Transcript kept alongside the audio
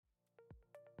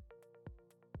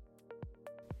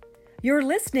You're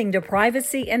listening to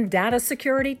Privacy and Data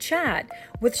Security Chat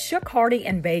with Shook, Hardy,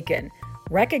 and Bacon,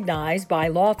 recognized by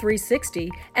Law 360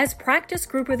 as Practice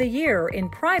Group of the Year in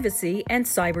Privacy and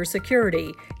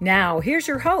Cybersecurity. Now, here's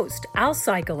your host,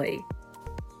 Saikali.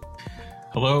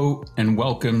 Hello, and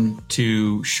welcome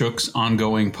to Shook's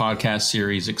ongoing podcast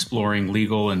series exploring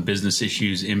legal and business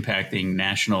issues impacting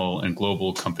national and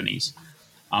global companies.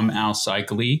 I'm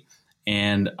Saikali,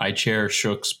 and I chair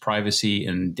Shook's privacy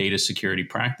and data security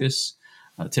practice.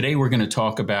 Today, we're going to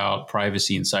talk about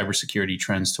privacy and cybersecurity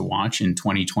trends to watch in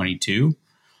 2022.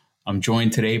 I'm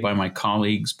joined today by my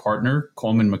colleague's partner,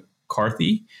 Coleman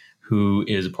McCarthy, who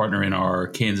is a partner in our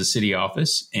Kansas City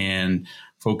office and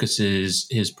focuses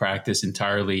his practice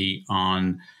entirely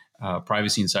on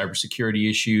privacy and cybersecurity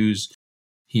issues.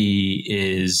 He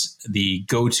is the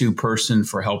go-to person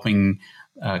for helping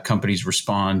companies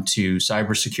respond to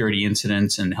cybersecurity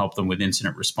incidents and help them with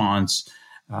incident response.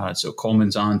 So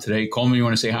Coleman's on today. Coleman, you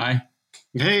want to say hi?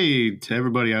 Hey to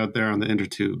everybody out there on the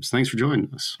intertubes. Thanks for joining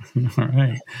us. All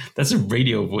right. That's a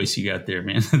radio voice you got there,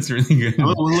 man. That's really good.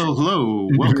 Hello.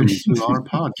 Welcome to our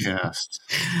podcast.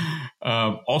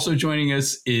 Also joining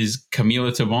us is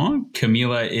Camila Tabon.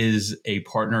 Camila is a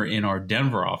partner in our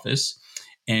Denver office.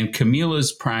 And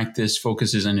Camila's practice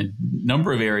focuses on a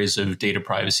number of areas of data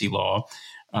privacy law,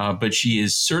 but she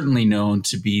is certainly known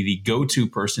to be the go-to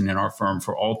person in our firm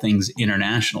for all things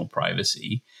international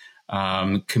privacy.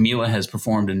 Camila has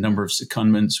performed a number of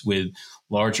secondments with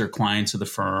larger clients of the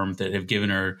firm that have given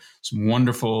her some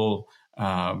wonderful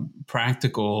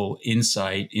practical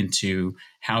insight into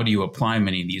how do you apply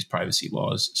many of these privacy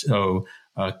laws. So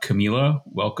Camila,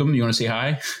 welcome. You want to say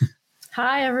hi?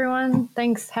 Hi, everyone.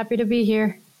 Thanks. Happy to be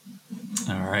here.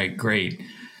 All right, great.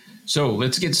 So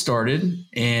let's get started,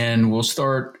 and we'll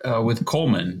start with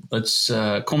Coleman.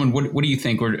 Coleman, what do you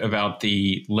think about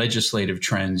the legislative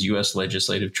trends, U.S.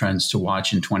 legislative trends to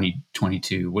watch in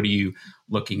 2022? What are you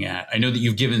looking at? I know that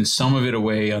you've given some of it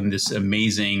away on this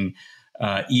amazing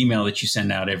email that you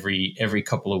send out every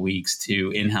couple of weeks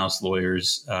to in-house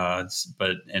lawyers.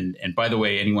 But by the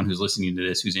way, anyone who's listening to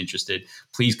this who's interested,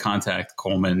 please contact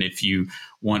Coleman if you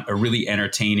want a really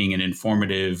entertaining and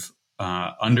informative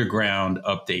underground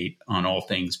update on all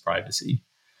things privacy.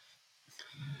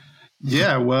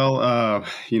 Yeah, well,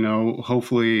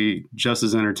 hopefully just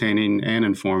as entertaining and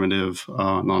informative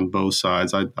on both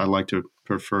sides. I like to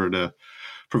prefer to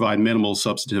provide minimal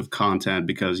substantive content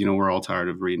because, we're all tired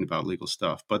of reading about legal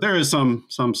stuff. But there is some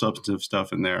substantive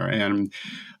stuff in there. And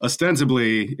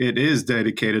ostensibly, it is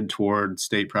dedicated toward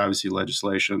state privacy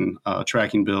legislation,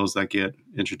 tracking bills that get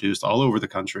introduced all over the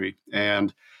country.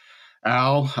 And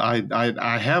Al,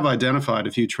 I have identified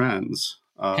a few trends.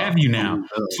 Have you now?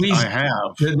 Please. I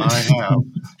have.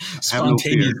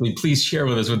 Spontaneously, please share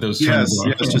with us what those trends are.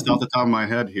 Yes, just off the top of my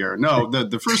head here. No,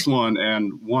 the first one,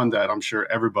 and one that I'm sure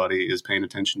everybody is paying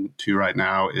attention to right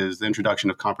now, is the introduction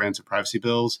of comprehensive privacy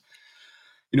bills.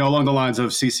 Along the lines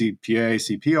of CCPA,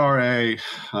 CPRA,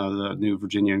 the new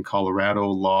Virginia and Colorado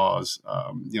laws.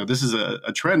 This is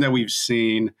a trend that we've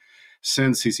seen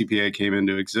since CCPA came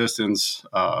into existence.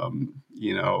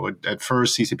 At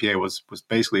first, CCPA was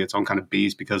basically its own kind of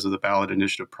beast because of the ballot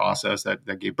initiative process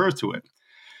that gave birth to it.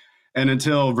 And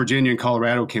until Virginia and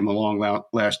Colorado came along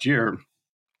last year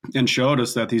and showed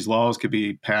us that these laws could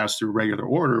be passed through regular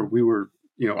order, we were,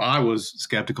 I was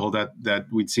skeptical that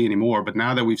we'd see any more. But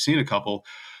now that we've seen a couple,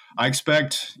 I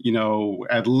expect,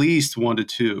 at least 1 to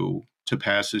 2 to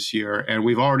pass this year. And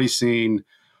we've already seen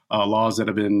laws that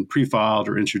have been pre-filed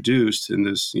or introduced in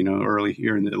this, early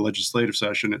here in the legislative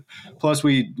session. Plus,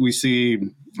 we see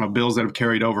bills that have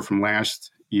carried over from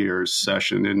last year's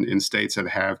session in states that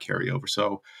have carryover.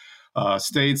 So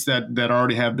states that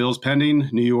already have bills pending: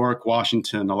 New York,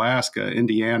 Washington, Alaska,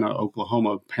 Indiana,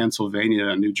 Oklahoma,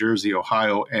 Pennsylvania, New Jersey,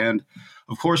 Ohio, and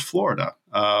of course, Florida.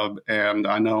 And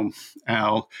I know,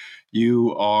 Al,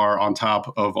 you are on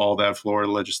top of all that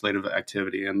Florida legislative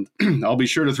activity, and I'll be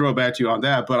sure to throw it back to you on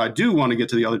that. But I do want to get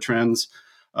to the other trends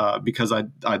because I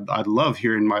love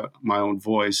hearing my own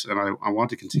voice, and I want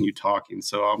to continue talking.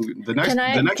 So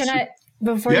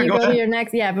before you go to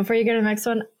the next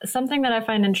one, something that I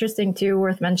find interesting too,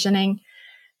 worth mentioning,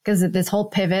 because this whole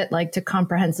pivot to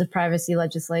comprehensive privacy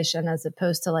legislation as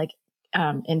opposed to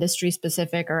industry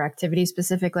specific or activity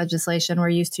specific legislation we're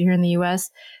used to here in the U.S.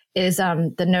 is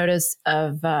the notice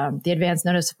of the advance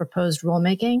notice of proposed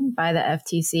rulemaking by the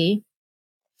FTC,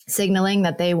 signaling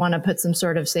that they want to put some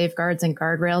sort of safeguards and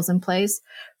guardrails in place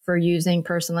for using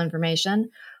personal information.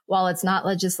 While it's not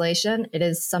legislation, it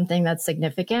is something that's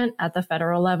significant at the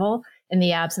federal level in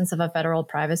the absence of a federal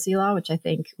privacy law, which I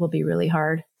think will be really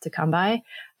hard to come by,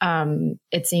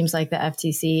 it seems like the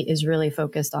FTC is really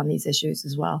focused on these issues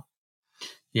as well.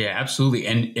 Yeah, absolutely.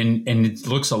 And it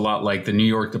looks a lot like the New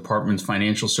York Department's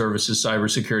financial services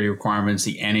cybersecurity requirements,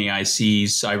 the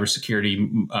NAIC's cybersecurity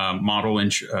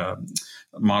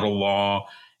model law.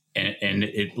 And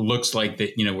it looks like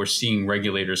that, we're seeing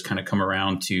regulators kind of come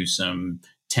around to some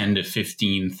 10 to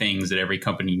 15 things that every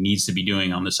company needs to be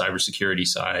doing on the cybersecurity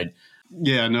side.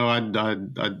 Yeah, no,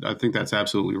 I think that's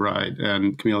absolutely right.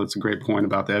 And Camille, it's a great point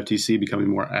about the FTC becoming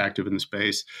more active in the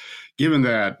space, given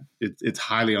that it's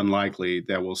highly unlikely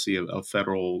that we'll see a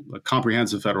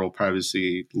comprehensive federal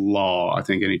privacy law, I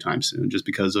think, anytime soon, just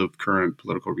because of current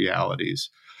political realities.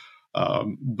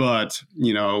 But,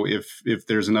 if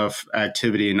there's enough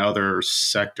activity in other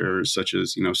sectors, such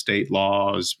as, state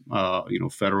laws,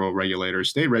 federal regulators,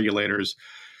 state regulators,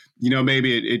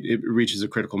 maybe it reaches a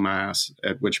critical mass,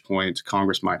 at which point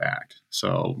Congress might act.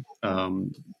 So,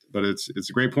 but it's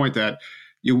a great point that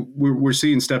we're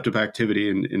seeing stepped up activity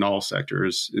in all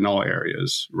sectors, in all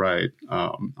areas, right?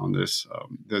 On this,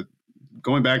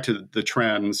 going back to the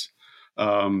trends,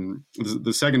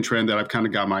 the second trend that I've kind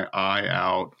of got my eye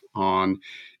out on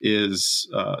is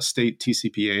state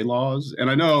TCPA laws,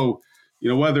 and I know.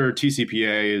 Whether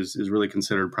TCPA is really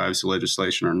considered privacy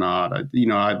legislation or not,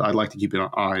 I'd like to keep an eye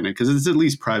on it because it's at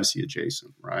least privacy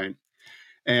adjacent, right?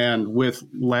 And with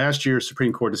last year's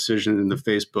Supreme Court decision in the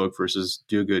Facebook versus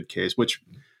Do Good case, which,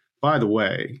 by the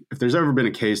way, if there's ever been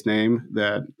a case name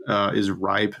that is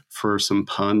ripe for some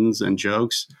puns and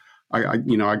jokes,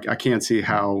 I can't see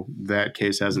how that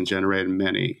case hasn't generated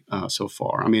many so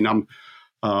far. I mean, I'm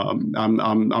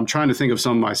trying to think of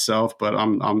some myself, but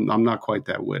I'm not quite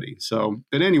that witty. So,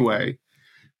 but anyway,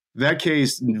 that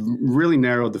case really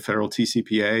narrowed the federal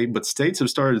TCPA, but states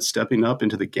have started stepping up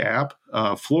into the gap.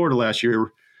 Florida last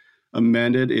year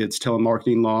amended its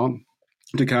telemarketing law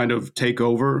to kind of take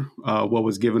over what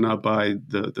was given up by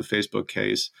the Facebook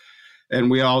case. And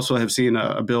we also have seen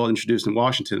a bill introduced in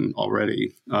Washington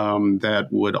already that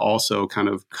would also kind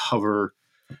of cover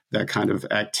that kind of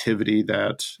activity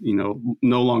that,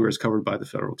 no longer is covered by the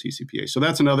federal TCPA. So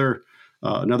that's another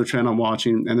trend I'm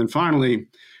watching. And then finally,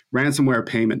 ransomware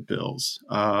payment bills.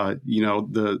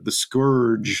 The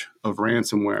scourge of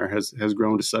ransomware has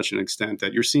grown to such an extent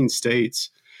that you're seeing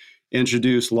states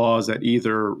introduce laws that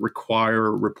either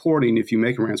require reporting if you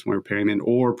make a ransomware payment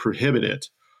or prohibit it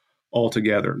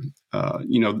altogether.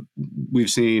 We've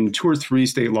seen 2 or 3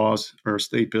 state laws or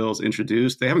state bills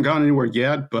introduced. They haven't gone anywhere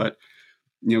yet, but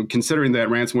considering that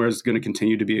ransomware is going to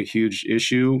continue to be a huge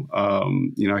issue,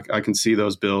 I can see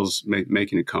those bills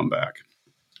making a comeback.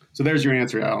 So there's your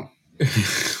answer, Al.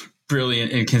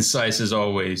 Brilliant and concise as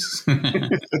always.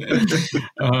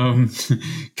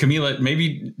 Camila,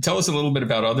 maybe tell us a little bit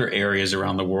about other areas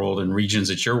around the world and regions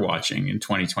that you're watching in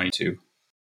 2022.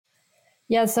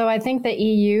 Yeah, so I think the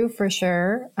EU for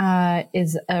sure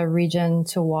is a region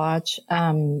to watch.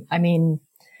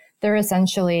 They're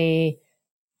essentially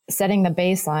setting the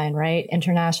baseline, right?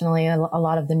 Internationally, a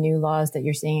lot of the new laws that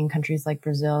you're seeing in countries like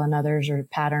Brazil and others are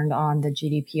patterned on the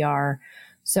GDPR.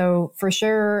 So for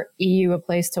sure, EU, a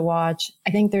place to watch.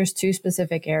 I think there's 2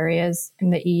 specific areas in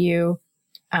the EU.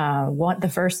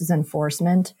 The first is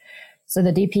enforcement. So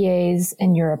the DPAs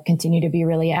in Europe continue to be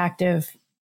really active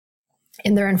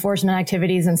in their enforcement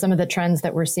activities, and some of the trends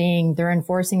that we're seeing, they're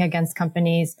enforcing against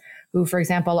companies who, for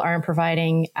example, aren't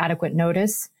providing adequate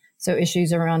notice. So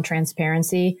issues around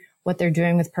transparency, what they're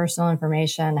doing with personal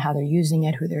information, how they're using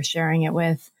it, who they're sharing it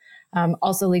with.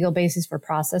 Also legal basis for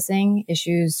processing,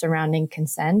 issues surrounding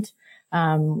consent.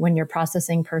 When you're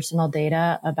processing personal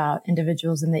data about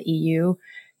individuals in the EU,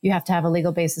 you have to have a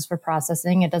legal basis for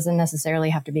processing. It doesn't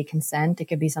necessarily have to be consent. It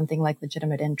could be something like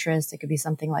legitimate interest. It could be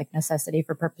something like necessity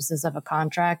for purposes of a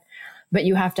contract, but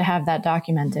you have to have that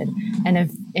documented. And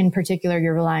if in particular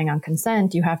you're relying on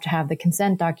consent, you have to have the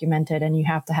consent documented and you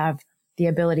have to have the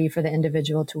ability for the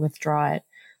individual to withdraw it.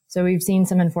 So we've seen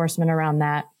some enforcement around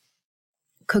that.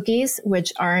 Cookies,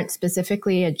 which aren't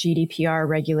specifically a GDPR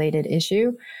regulated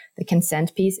issue. The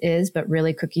consent piece is, but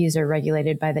really cookies are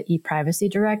regulated by the e-privacy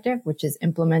directive, which is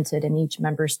implemented in each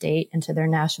member state into their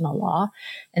national law.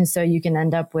 And so you can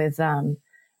end up with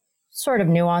sort of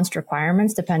nuanced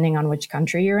requirements depending on which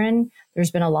country you're in.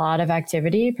 There's been a lot of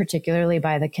activity, particularly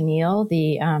by the CNIL,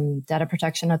 the Data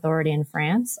Protection Authority in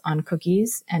France, on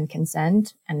cookies and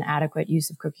consent and adequate use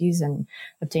of cookies and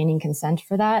obtaining consent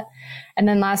for that. And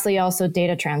then lastly, also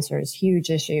data transfers, huge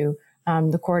issue.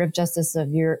 The Court of Justice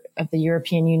of the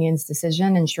European Union's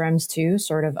decision in Schrems 2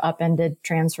 sort of upended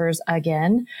transfers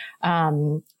again.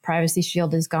 Privacy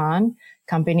Shield is gone.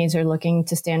 Companies are looking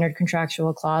to standard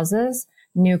contractual clauses.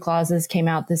 New clauses came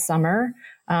out this summer.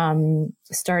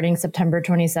 Starting September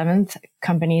 27th,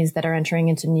 companies that are entering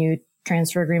into new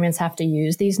transfer agreements have to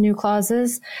use these new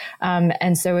clauses.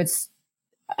 And so it's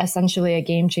essentially a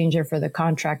game changer for the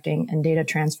contracting and data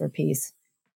transfer piece.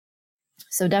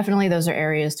 So definitely those are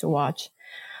areas to watch.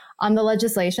 On the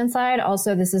legislation side,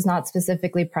 also, this is not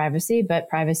specifically privacy, but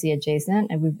privacy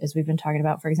adjacent. And as we've been talking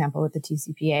about, for example, with the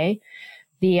TCPA,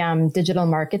 the Digital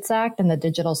Markets Act and the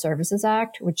Digital Services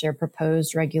Act, which are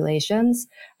proposed regulations,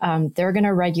 they're going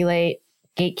to regulate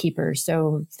gatekeepers.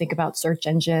 So think about search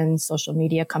engines, social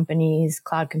media companies,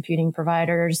 cloud computing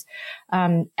providers.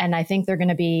 And I think they're going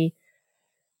to be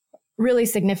really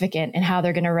significant in how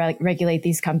they're going to regulate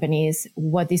these companies,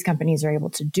 what these companies are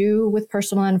able to do with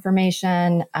personal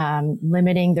information,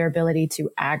 limiting their ability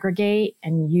to aggregate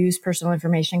and use personal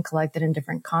information collected in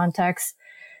different contexts,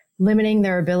 limiting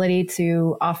their ability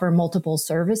to offer multiple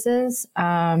services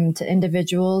to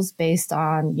individuals based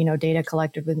on, data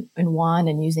collected in one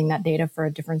and using that data for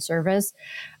a different service.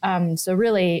 So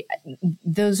really,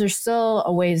 those are still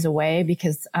a ways away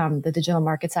because the Digital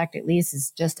Markets Act, at least,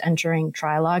 is just entering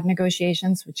trilogue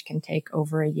negotiations, which can take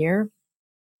over a year.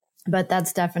 But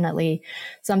that's definitely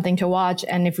something to watch.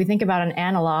 And if we think about an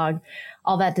analog,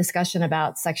 all that discussion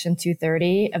about Section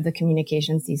 230 of the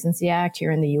Communications Decency Act here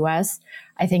in the U.S.,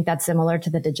 I think that's similar to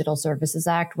the Digital Services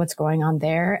Act, what's going on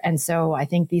there. And so I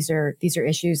think these are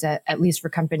issues that, at least for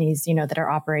companies, that are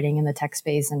operating in the tech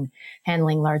space and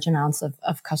handling large amounts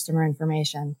of customer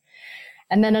information.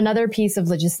 And then another piece of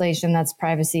legislation that's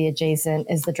privacy adjacent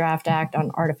is the Draft Act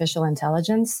on Artificial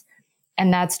Intelligence.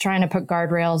 And that's trying to put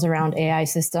guardrails around AI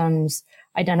systems,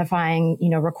 identifying,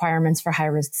 requirements for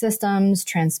high-risk systems,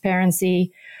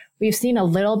 transparency. We've seen a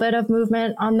little bit of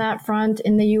movement on that front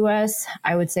in the U.S.,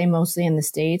 I would say mostly in the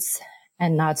states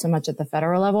and not so much at the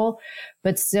federal level.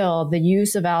 But still, the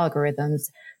use of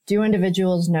algorithms, do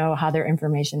individuals know how their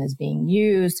information is being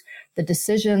used, the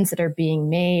decisions that are being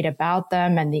made about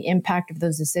them and the impact of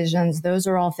those decisions? Those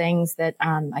are all things that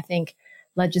I think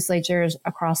legislatures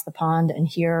across the pond and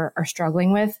here are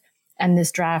struggling with. And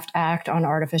this draft act on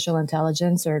artificial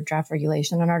intelligence, or draft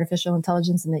regulation on artificial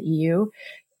intelligence in the EU,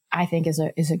 I think is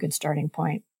a good starting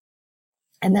point.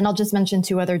 And then I'll just mention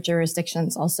two other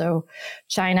jurisdictions. Also,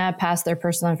 China passed their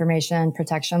personal information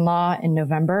protection law in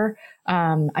November.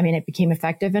 It became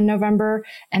effective in November,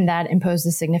 and that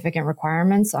imposes significant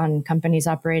requirements on companies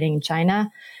operating in China.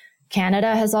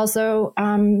 Canada has also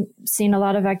seen a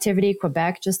lot of activity.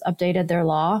 Quebec just updated their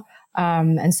law.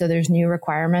 And so there's new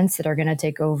requirements that are going to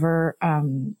take over,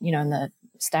 in the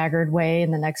staggered way in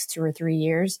the next 2 or 3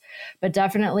 years. But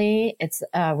definitely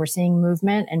we're seeing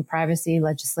movement in privacy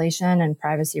legislation and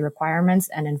privacy requirements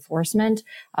and enforcement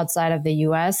outside of the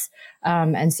US.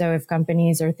 And so if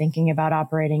companies are thinking about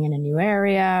operating in a new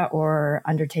area or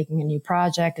undertaking a new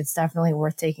project, it's definitely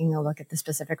worth taking a look at the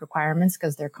specific requirements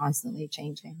because they're constantly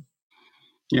changing.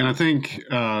 Yeah, and I think,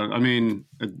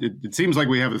 it seems like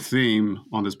we have a theme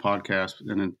on this podcast,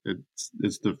 and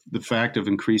it's the fact of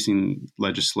increasing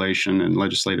legislation and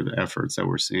legislative efforts that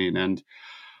we're seeing. And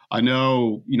I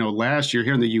know, last year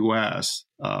here in the U.S.,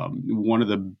 one of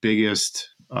the biggest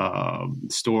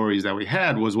stories that we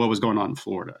had was what was going on in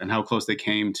Florida and how close they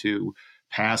came to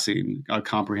passing a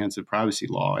comprehensive privacy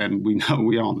law. And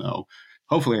we all know,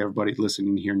 hopefully everybody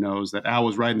listening here knows that Al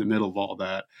was right in the middle of all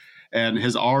that and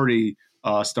has already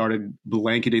started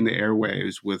blanketing the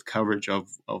airwaves with coverage of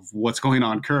what's going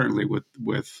on currently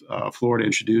with Florida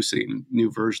introducing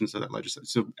new versions of that legislation.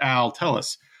 So, Al, tell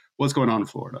us what's going on in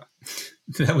Florida.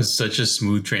 That was such a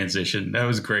smooth transition. That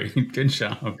was great. Good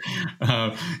job.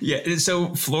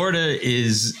 So Florida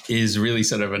is really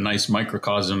sort of a nice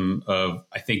microcosm of,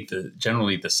 I think,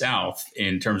 generally the South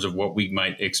in terms of what we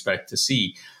might expect to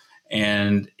see.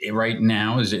 And right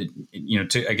now, to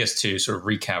sort of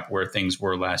recap where things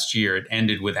were last year, it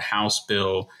ended with a House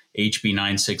bill, HB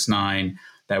 969,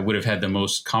 that would have had the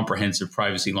most comprehensive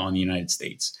privacy law in the United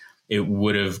States. It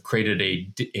would have created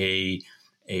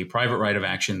a private right of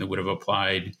action that would have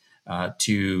applied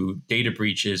to data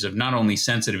breaches of not only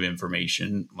sensitive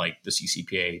information like the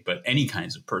CCPA, but any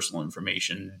kinds of personal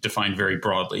information defined very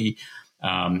broadly.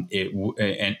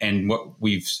 And what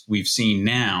we've seen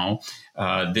now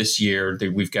this year,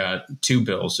 that we've got two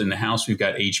bills. In the House, we've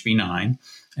got HB 9,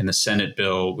 and the Senate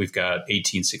bill, we've got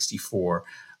 1864.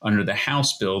 Under the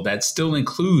House bill, that still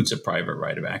includes a private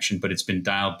right of action, but it's been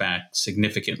dialed back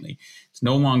significantly. It's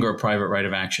no longer a private right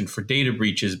of action for data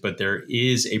breaches, but there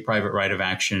is a private right of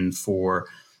action for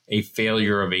a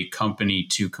failure of a company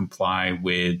to comply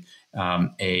with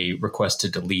a request to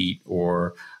delete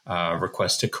or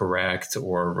request to correct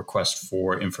or request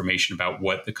for information about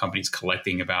what the company's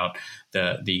collecting about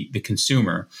the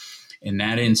consumer. In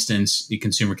that instance, the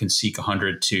consumer can seek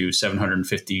 $100 to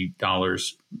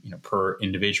 $750 per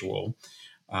individual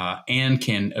and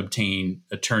can obtain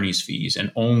attorney's fees.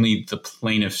 And only the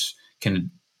plaintiffs can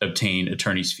obtain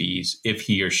attorney's fees if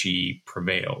he or she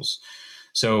prevails.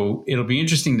 So it'll be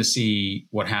interesting to see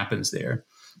what happens there.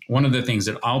 One of the things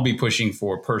that I'll be pushing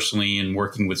for personally and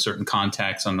working with certain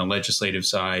contacts on the legislative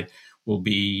side will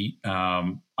be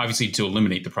obviously to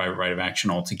eliminate the private right of action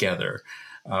altogether.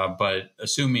 But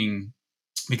assuming,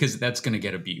 because that's going to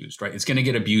get abused, right? It's going to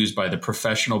get abused by the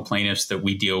professional plaintiffs that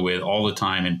we deal with all the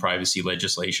time in privacy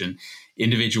legislation,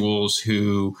 individuals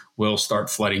who will start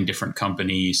flooding different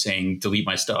companies saying, delete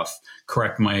my stuff,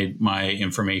 correct my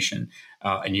information.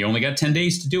 And you only got 10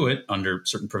 days to do it under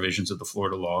certain provisions of the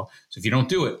Florida law. So if you don't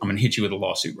do it, I'm going to hit you with a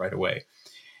lawsuit right away.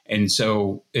 And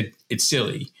so it's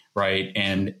silly, right?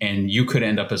 And you could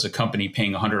end up as a company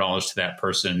paying $100 to that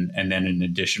person and then an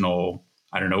additional,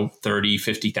 I don't know,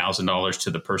 $30,000, $50,000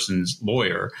 to the person's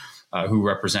lawyer who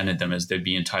represented them, as they'd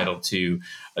be entitled to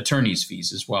attorney's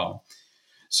fees as well.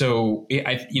 So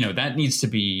that needs to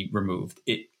be removed.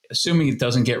 Assuming it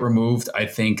doesn't get removed, I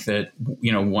think that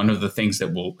one of the things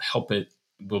that will help it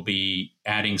will be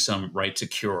adding some right to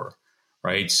cure.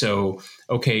 Right. So,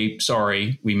 okay,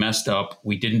 sorry, we messed up.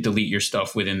 We didn't delete your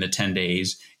stuff within the 10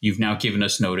 days. You've now given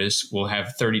us notice. We'll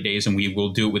have 30 days and we will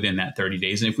do it within that 30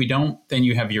 days. And if we don't, then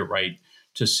you have your right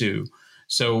to sue.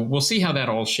 So we'll see how that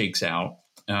all shakes out.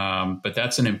 But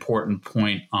that's an important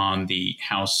point on the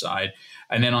House side.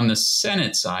 And then on the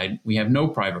Senate side, we have no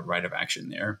private right of action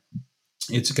there.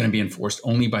 It's going to be enforced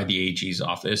only by the AG's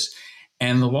office.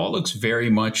 And the law looks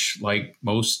very much like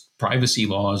most privacy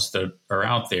laws that are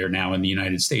out there now in the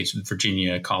United States, with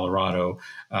Virginia, Colorado.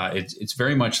 It's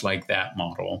very much like that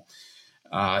model.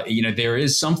 There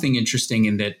is something interesting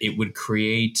in that it would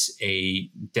create a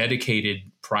dedicated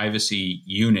privacy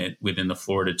unit within the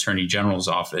Florida Attorney General's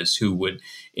office who would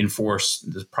enforce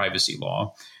the privacy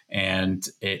law. And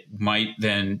it might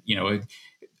then,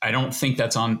 I don't think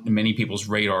that's on many people's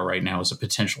radar right now as a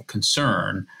potential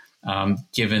concern,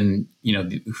 given,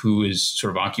 who is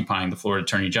sort of occupying the Florida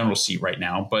Attorney General seat right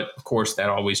now. But of course, that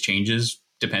always changes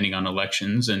depending on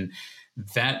elections. And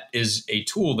that is a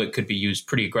tool that could be used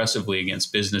pretty aggressively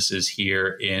against businesses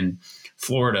here in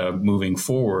Florida moving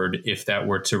forward, if that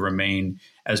were to remain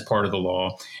as part of the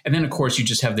law. And then, of course, you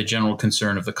just have the general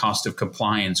concern of the cost of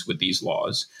compliance with these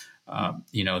laws.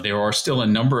 There are still a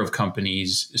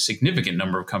significant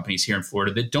number of companies here in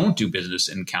Florida that don't do business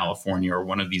in California or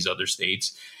one of these other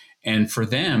states. And for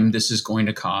them, this is going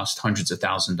to cost hundreds of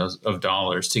thousands of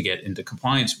dollars to get into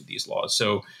compliance with these laws.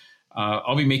 So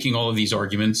I'll be making all of these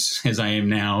arguments, as I am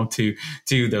now, to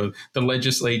the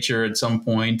legislature at some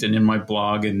point, and in my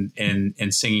blog,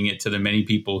 and singing it to the many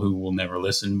people who will never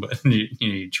listen, but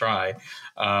you try,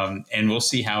 and we'll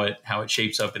see how it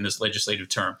shapes up in this legislative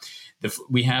term.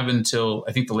 We have until,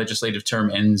 I think the legislative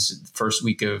term ends first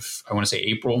week of, I want to say,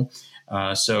 April.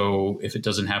 So if it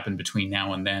doesn't happen between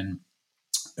now and then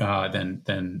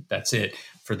that's it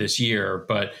for this year.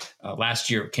 But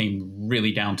last year it came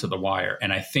really down to the wire.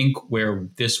 And I think where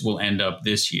this will end up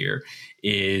this year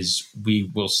is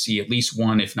we will see at least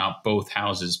one, if not both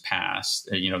houses pass,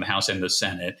 the House and the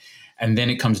Senate. And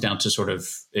then it comes down to sort of,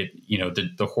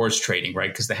 the horse trading, right?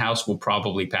 Because the House will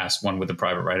probably pass one with a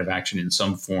private right of action in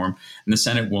some form, and the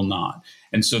Senate will not.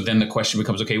 And so then the question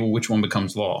becomes, okay, well, which one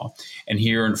becomes law? And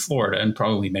here in Florida, and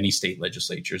probably many state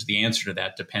legislatures, the answer to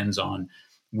that depends on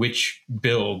which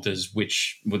bill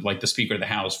would like the Speaker of the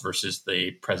House versus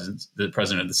the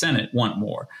President of the Senate want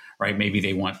more, right? Maybe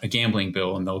they want a gambling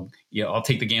bill, and I'll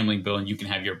take the gambling bill and you can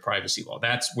have your privacy law.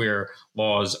 That's where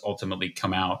laws ultimately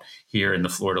come out here in the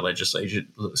Florida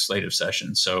legislative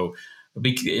session. So it'll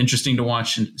be interesting to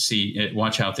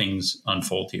watch how things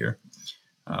unfold here.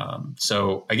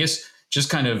 So I guess just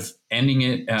kind of ending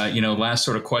it, last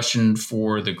sort of question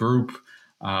for the group,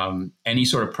 any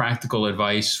sort of practical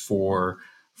advice for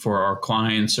our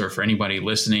clients or for anybody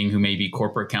listening who may be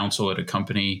corporate counsel at a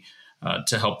company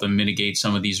to help them mitigate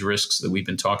some of these risks that we've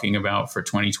been talking about for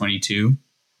 2022?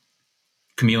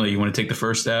 Camila, you want to take the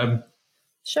first stab?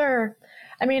 Sure.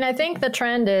 I mean, I think the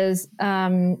trend is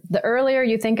the earlier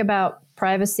you think about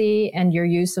privacy and your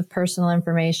use of personal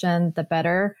information, the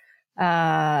better.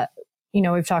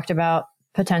 We've talked about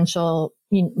potential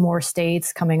more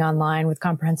states coming online with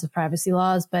comprehensive privacy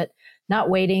laws, but not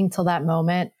waiting till that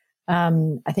moment.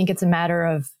 I think it's a matter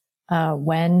of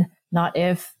when, not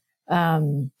if.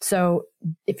 So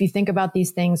if you think about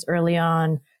these things early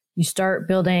on, you start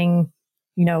building,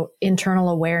 internal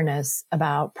awareness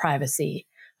about privacy,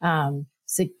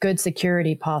 good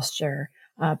security posture,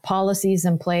 policies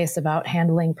in place about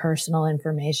handling personal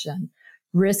information,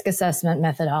 risk assessment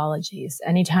methodologies.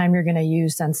 Anytime you're going to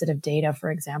use sensitive data,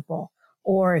 for example,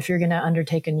 or if you're going to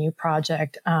undertake a new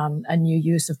project, a new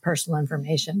use of personal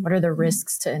information, what are the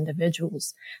risks to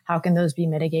individuals? How can those be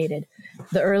mitigated?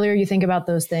 The earlier you think about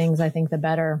those things, I think the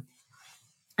better.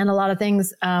 And a lot of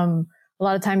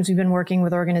times we've been working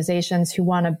with organizations who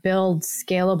want to build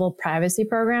scalable privacy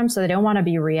programs. So they don't want to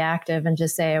be reactive and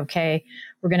just say, okay,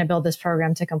 we're going to build this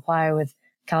program to comply with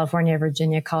California,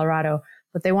 Virginia, Colorado,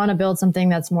 but they want to build something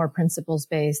that's more principles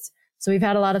based. So we've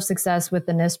had a lot of success with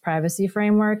the NIST privacy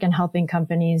framework and helping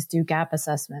companies do gap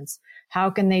assessments. How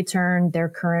can they turn their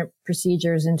current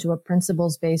procedures into a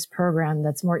principles-based program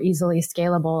that's more easily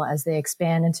scalable as they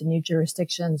expand into new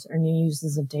jurisdictions or new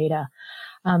uses of data?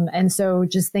 And so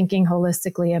just thinking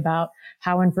holistically about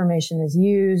how information is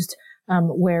used,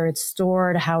 where it's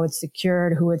stored, how it's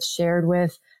secured, who it's shared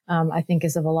with, I think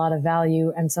is of a lot of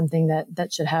value and something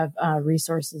that should have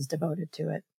resources devoted to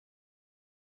it.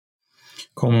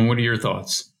 Coleman, what are your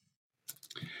thoughts?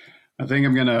 I think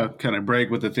I'm going to kind of break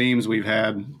with the themes we've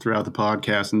had throughout the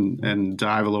podcast and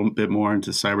dive a little bit more into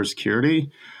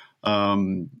cybersecurity.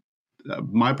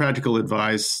 My practical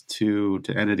advice to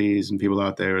entities and people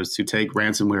out there is to take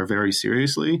ransomware very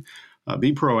seriously.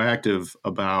 Be proactive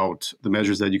about the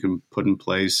measures that you can put in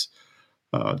place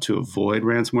to avoid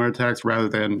ransomware attacks rather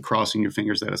than crossing your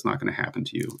fingers that it's not going to happen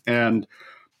to you. And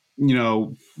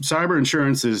cyber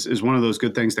insurance is one of those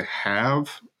good things to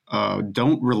have.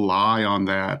 Don't rely on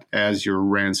that as your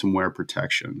ransomware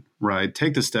protection, right?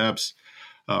 Take the steps,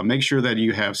 make sure that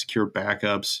you have secure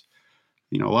backups.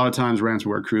 A lot of times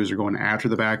ransomware crews are going after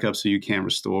the backups so you can't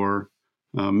restore.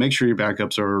 Make sure your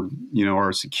backups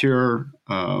are secure,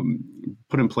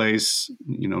 put in place,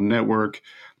 network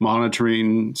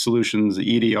monitoring solutions,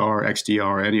 EDR,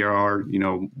 XDR,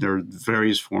 NDR, there are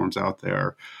various forms out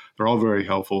there. They're all very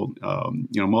helpful.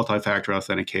 Multi-factor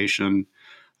authentication,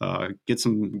 get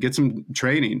some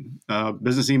training.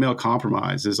 Business email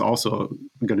compromise is also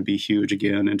going to be huge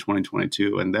again in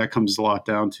 2022. And that comes a lot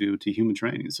down to human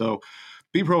training. So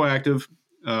be proactive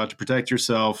to protect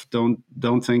yourself. Don't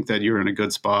think that you're in a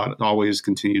good spot. Always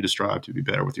continue to strive to be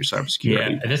better with your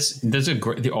cybersecurity.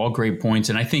 Yeah, they're all great points.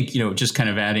 And I think, just kind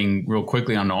of adding real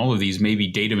quickly on all of these, maybe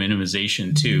data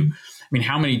minimization too. I mean,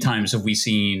 how many times have we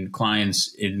seen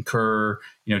clients incur,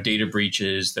 data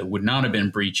breaches that would not have been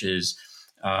breaches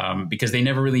because they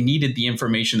never really needed the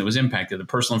information that was impacted, the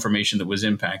personal information that was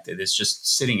impacted. It's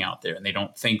just sitting out there, and they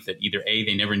don't think that either A,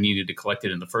 they never needed to collect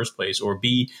it in the first place, or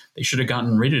B, they should have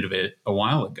gotten rid of it a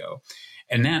while ago.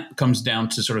 And that comes down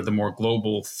to sort of the more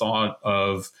global thought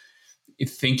of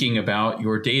thinking about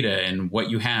your data and what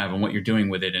you have and what you're doing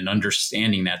with it, and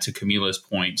understanding that, to Camila's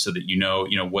point, so that you know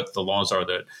what the laws are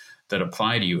that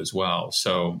apply to you as well.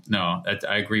 So no,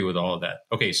 I agree with all of that.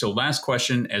 Okay, so last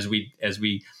question as we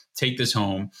take this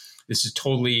home. This is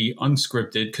totally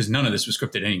unscripted because none of this was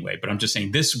scripted anyway, but I'm just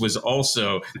saying this is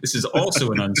also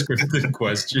an unscripted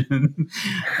question.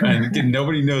 And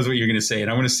nobody knows what you're going to say,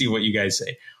 and I want to see what you guys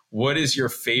say. What is your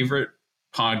favorite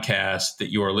podcast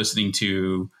that you are listening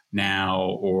to now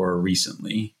or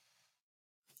recently?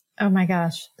 Oh my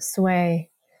gosh, Sway.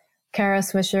 Kara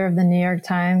Swisher of the New York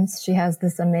Times. She has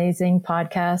this amazing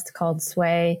podcast called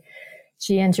Sway.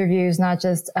 She interviews not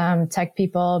just tech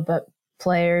people, but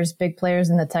big players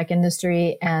in the tech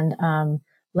industry and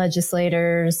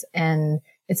legislators. And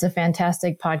it's a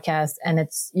fantastic podcast. And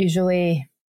it's usually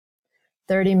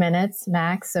 30 minutes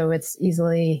max. So it's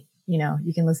easily,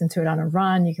 you can listen to it on a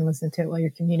run. You can listen to it while you're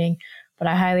commuting. But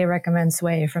I highly recommend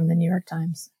Sway from the New York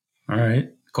Times. All right.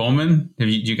 Coleman,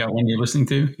 you got one you're listening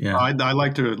to? Yeah, I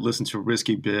like to listen to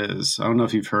Risky Biz. I don't know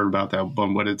if you've heard about that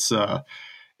one, but it's a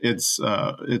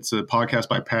podcast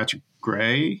by Patrick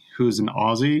Gray, who's an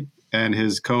Aussie, and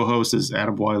his co-host is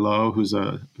Adam Boileau, who's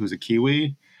a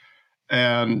Kiwi,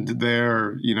 and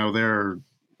they're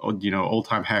old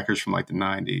time hackers from like the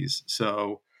 90s.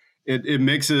 So it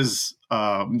mixes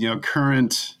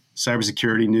current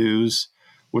cybersecurity news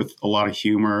with a lot of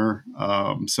humor.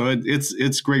 So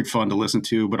it's great fun to listen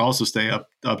to, but also stay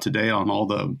up to date on all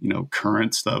the,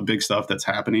 current stuff, big stuff that's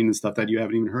happening and stuff that you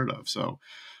haven't even heard of. So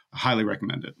I highly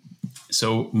recommend it.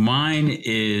 So mine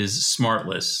is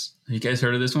Smartless. Have you guys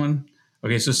heard of this one?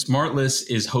 Okay. So Smartless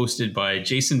is hosted by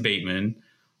Jason Bateman,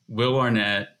 Will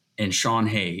Arnett, and Sean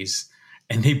Hayes.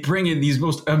 And they bring in these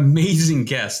most amazing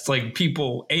guests, like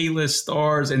people, A-list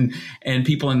stars and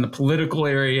people in the political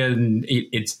area. And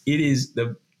it is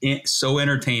the so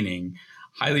entertaining.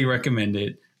 Highly recommend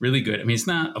it. Really good. I mean, it's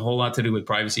not a whole lot to do with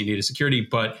privacy and data security,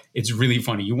 but it's really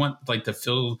funny. You want like to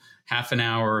fill half an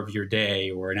hour of your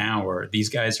day or an hour. These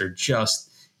guys are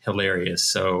just hilarious.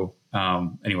 So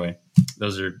anyway,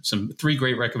 those are some 3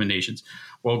 great recommendations.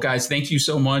 Well, guys, thank you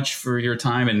so much for your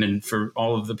time. And then for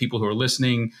all of the people who are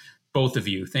listening, both of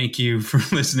you, thank you for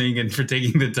listening and for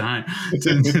taking the time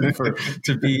to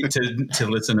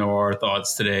listen to our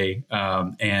thoughts today.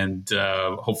 And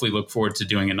hopefully look forward to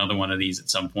doing another one of these at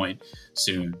some point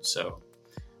soon. So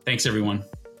thanks, everyone.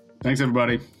 Thanks,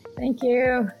 everybody. Thank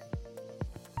you.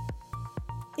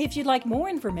 If you'd like more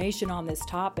information on this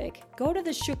topic, go to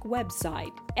the Shook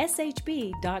website,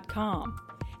 shb.com.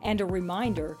 And a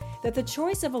reminder that the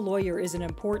choice of a lawyer is an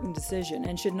important decision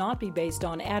and should not be based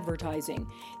on advertising.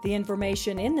 The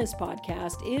information in this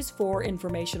podcast is for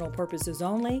informational purposes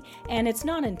only, and it's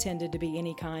not intended to be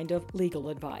any kind of legal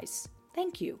advice.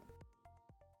 Thank you.